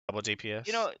Double DPS.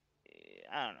 You know,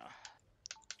 I don't know.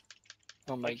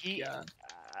 Oh my Like god.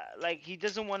 like he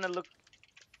doesn't want to look.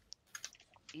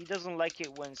 He doesn't like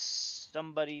it when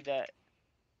somebody that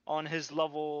on his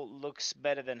level looks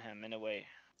better than him in a way.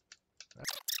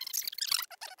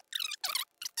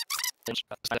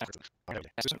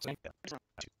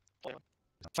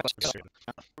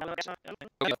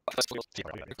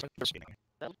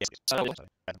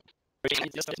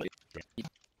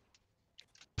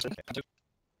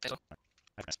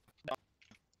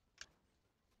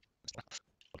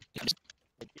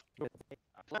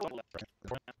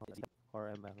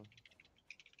 Or ML.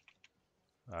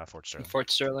 Fort Sterling.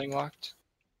 Fort Sterling locked.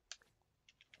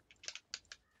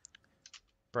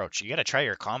 Bro, you gotta try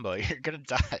your combo. You're gonna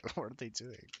die. What are they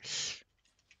doing?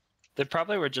 They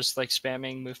probably were just like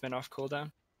spamming movement off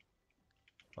cooldown.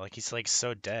 Like he's like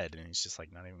so dead, and he's just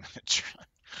like not even gonna try.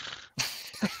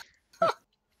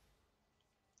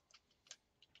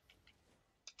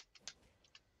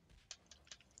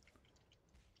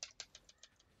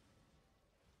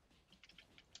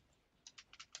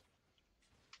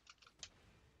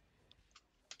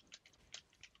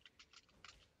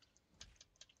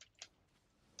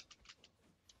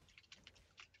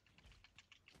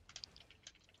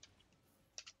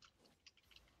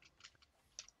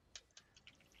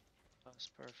 That's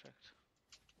perfect.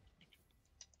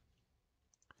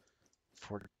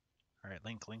 Fort. All right,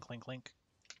 link.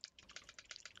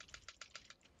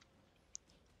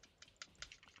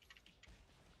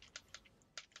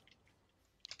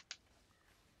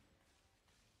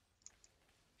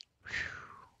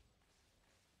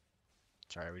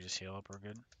 Sorry, we just heal up. We're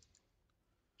good.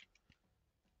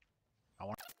 I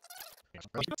want.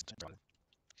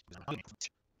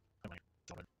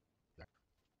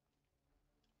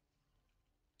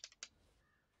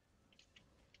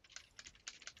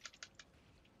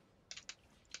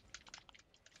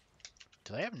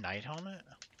 Do they have Night Helmet?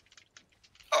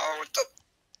 Oh, what the?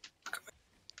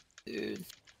 Dude.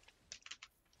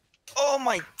 Oh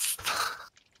my.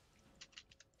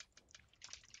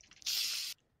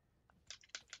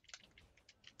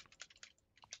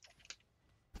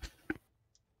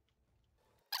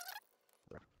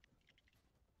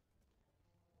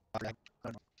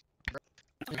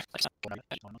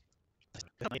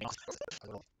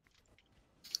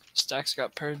 Stacks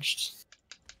got purged.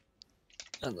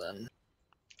 And then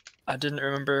I didn't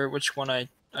remember which one I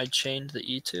chained the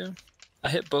E to. I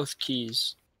hit both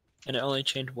keys and it only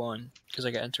chained one because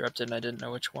I got interrupted and I didn't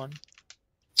know which one.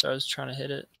 So I was trying to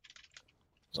hit it.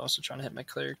 I was also trying to hit my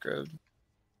cleric robe.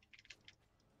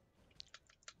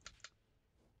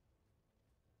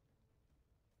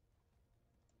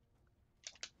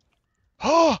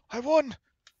 Oh, I won!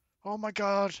 Oh my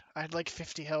god, I had like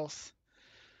 50 health.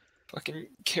 Fucking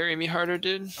carry me harder,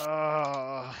 dude.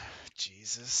 Oh,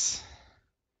 Jesus.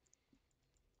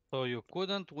 So you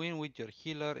couldn't win with your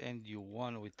healer and you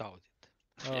won without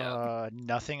it. Yeah.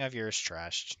 Nothing of yours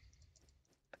trashed.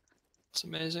 It's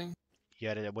amazing. You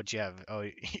had it. What'd you have? Oh,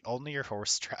 only your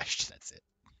horse trashed. That's it.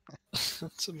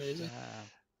 That's amazing.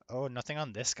 Oh, nothing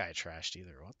on this guy trashed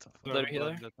either. What the fuck? Better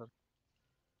healer?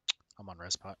 I'm on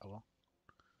res pot. Oh well.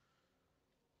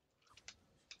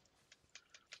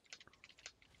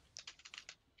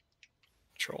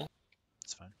 Troll.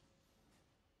 It's fine.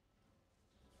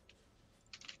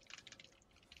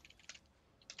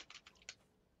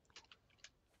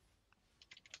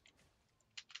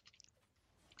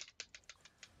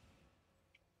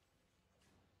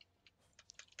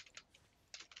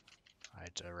 I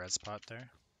had a res pot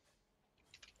there.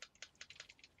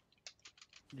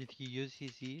 Did he use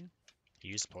his E? He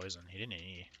used poison. He didn't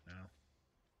E. No.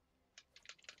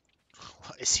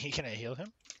 Is he gonna heal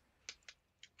him?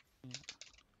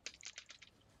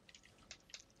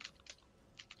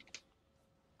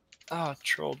 Ah,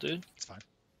 troll, dude. It's fine.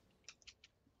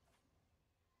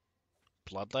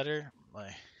 Bloodletter?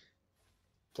 Like,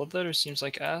 Bloodletter seems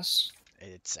like ass.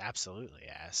 it's absolutely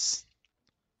ass.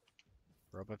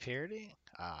 Rope of Purity?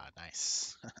 Ah,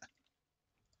 nice.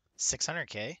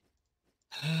 600k?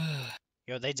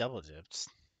 Yo, they double dipped.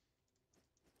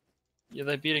 Yeah,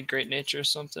 they beat a Great Nature or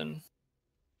something.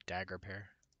 Dagger pair.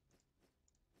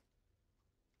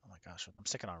 Oh my gosh, I'm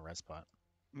sticking on red spot.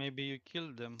 Maybe you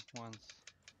killed them once.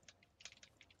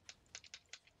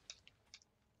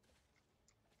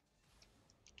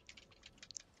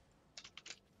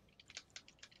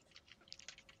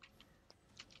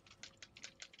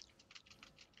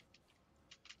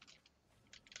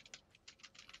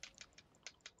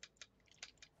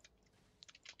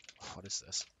 What is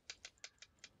this?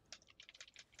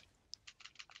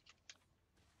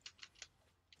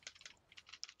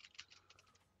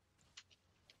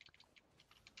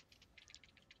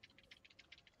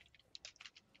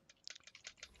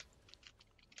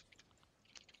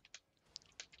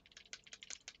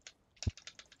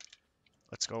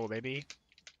 go, baby.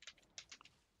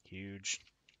 Huge.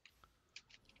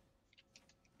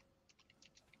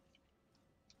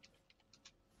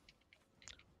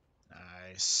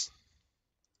 Nice.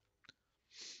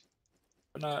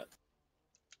 Not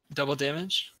double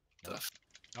damage. Nope.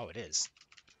 Oh, it is.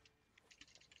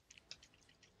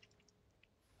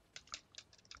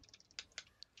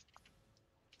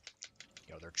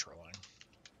 Yo, they're trolling.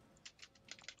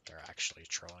 They're actually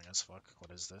trolling as fuck.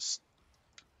 What is this?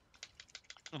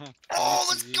 Oh,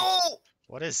 let's go!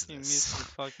 What is He missed the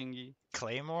this? fucking E.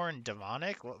 Claymore and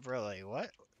demonic? What, bro? Like what?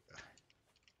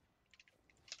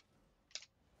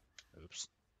 Oops,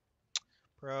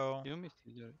 bro. You missed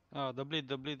it. Jared. Ah, the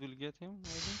blade will get him, I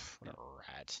think. What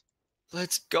a rat.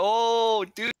 Let's go,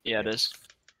 dude. Yeah, it is.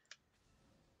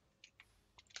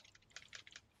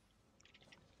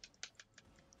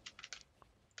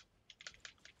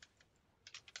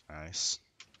 Nice.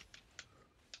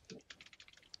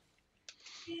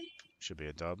 Should be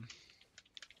a dub.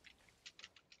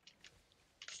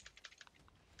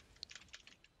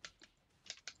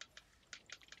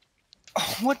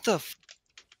 Oh, what the?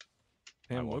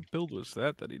 Damn, won. what build was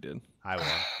that he did? I won.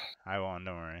 I won.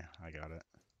 Don't worry. I got it.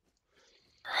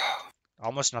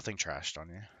 Almost nothing trashed on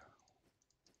you.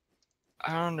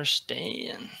 I don't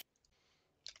understand.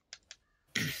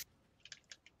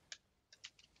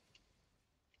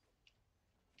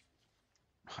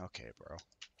 Okay, bro.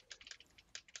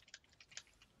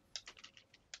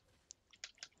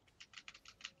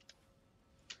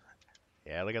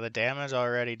 Yeah, look at the damage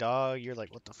already, dog. You're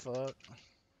like, what the fuck?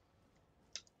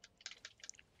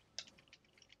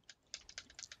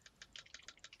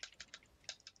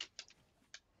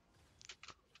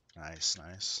 Nice,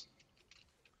 nice.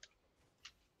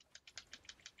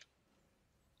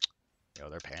 Yo,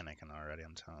 they're panicking already,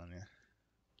 I'm telling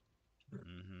you.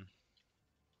 Mm-hmm.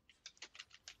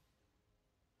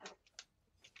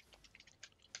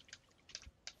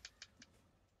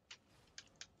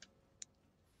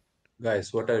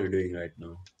 Guys, what are you doing right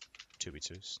now?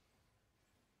 2v2s.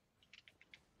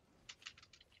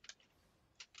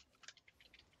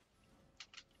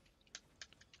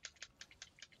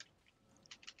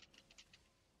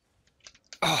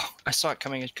 Oh, I saw it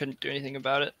coming. I couldn't do anything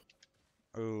about it.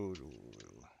 Ooh.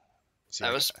 See,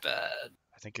 That was bad.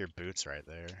 I think your boot's right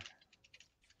there.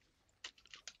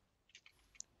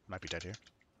 Might be dead here.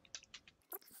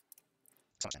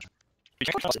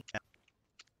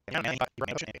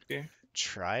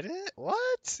 Tried it?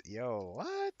 What? Yo,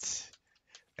 what?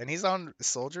 And he's on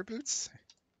soldier boots?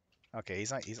 Okay,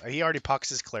 he's not. He already pucks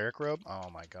his cleric robe. Oh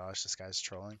my gosh, this guy's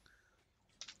trolling.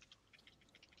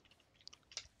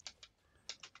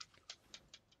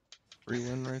 Free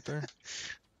win right there.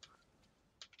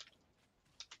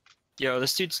 Yo,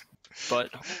 this dude's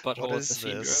butthole What with is the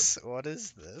fiend robe. this? What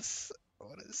is this?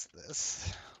 What is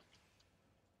this?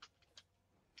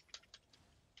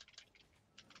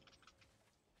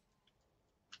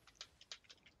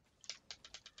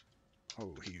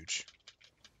 Oh, huge.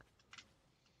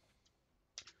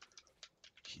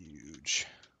 Huge.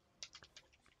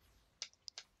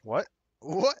 What?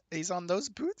 What? He's on those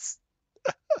boots?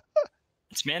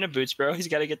 It's mana boots, bro. He's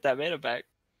got to get that mana back.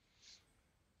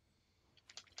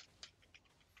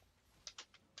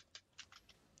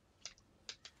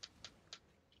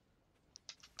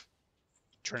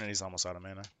 Trinity's almost out of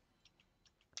mana.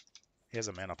 He has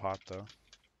a mana pot, though.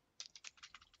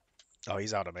 Oh,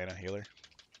 he's out of mana healer.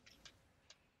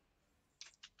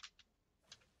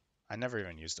 I never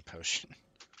even used a potion.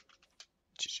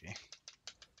 GG.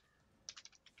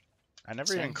 I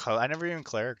never even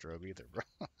cleric robe either,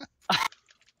 bro.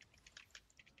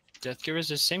 Deathgiver's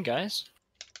the same guys.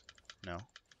 No.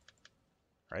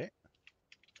 Right?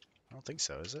 I don't think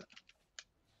so, is it?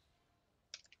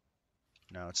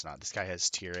 No, it's not. This guy has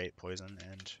tier 8 poison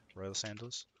and royal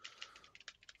sandals.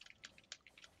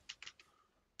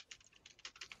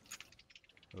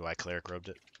 Ooh, I cleric robed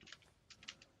it.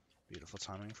 Beautiful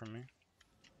timing from me.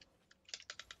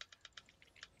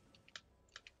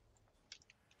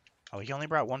 Oh, he only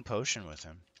brought one potion with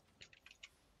him.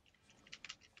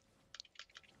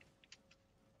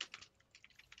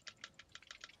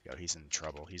 Yo, he's in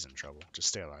trouble. He's in trouble. Just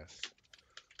stay alive.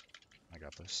 I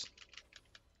got this.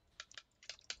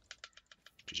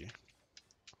 GG.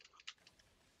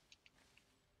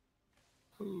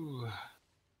 Ooh.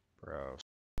 Bro.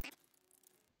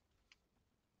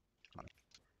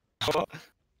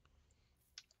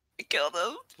 Killed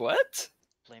him. What?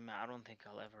 Blame it. I don't think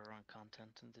I'll ever run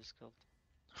content in this guild.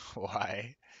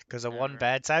 Why? Because of one Never.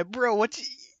 bad time? Bro, what you...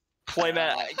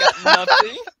 Playmat, I got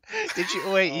nothing. Did you...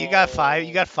 Wait, you got 5?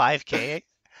 You got 5k?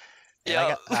 And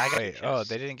Yeah. wait, oh,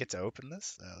 they didn't get to open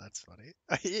this? Oh, that's funny.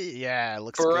 Yeah, it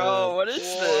looks Bro, good. what is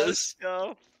this?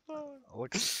 Go.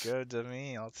 Looks good to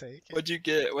me. I'll take it. What'd you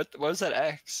get? What was that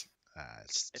X?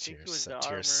 It's I think tier it was the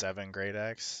tier armor. 7 grade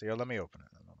X. Here, let me open it.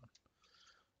 Hold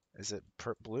on. Is it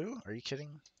blue? Are you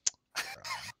kidding? Bro,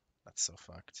 that's so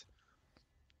fucked.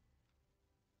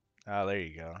 Oh, there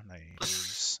you go.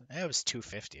 Nice. It was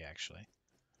 250 actually.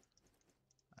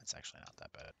 That's actually not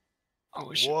that bad. Oh,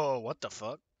 we should- Whoa, what the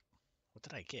fuck? What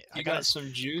did I get? you got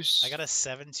some juice. I got a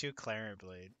 7-2 Clarent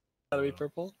Blade. Gotta be Blue.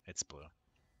 purple. It's blue.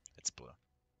 It's blue.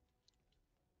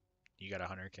 You got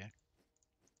 100k?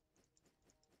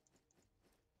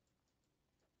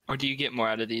 Or do you get more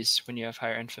out of these when you have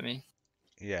higher infamy?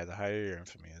 Yeah, the higher your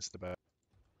infamy is, the better.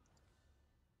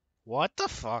 What the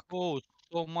fuck? Oh,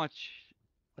 so much.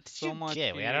 What did so you much,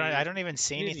 get? Wait, I don't even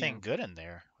see anything helium. good in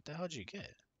there. What the hell did you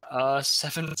get?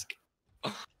 7.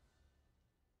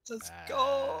 Let's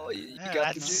go. You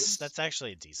got the juice. That's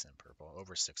actually a decent purple,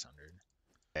 over 600.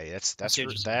 Hey, That's your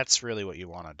design. that's really what you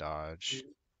want to dodge.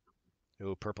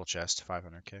 Ooh, purple chest,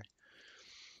 500k.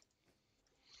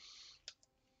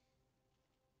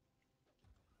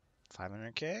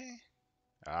 $500k?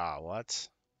 Ah, what?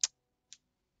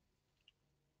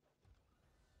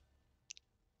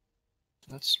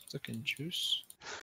 That's looking juice.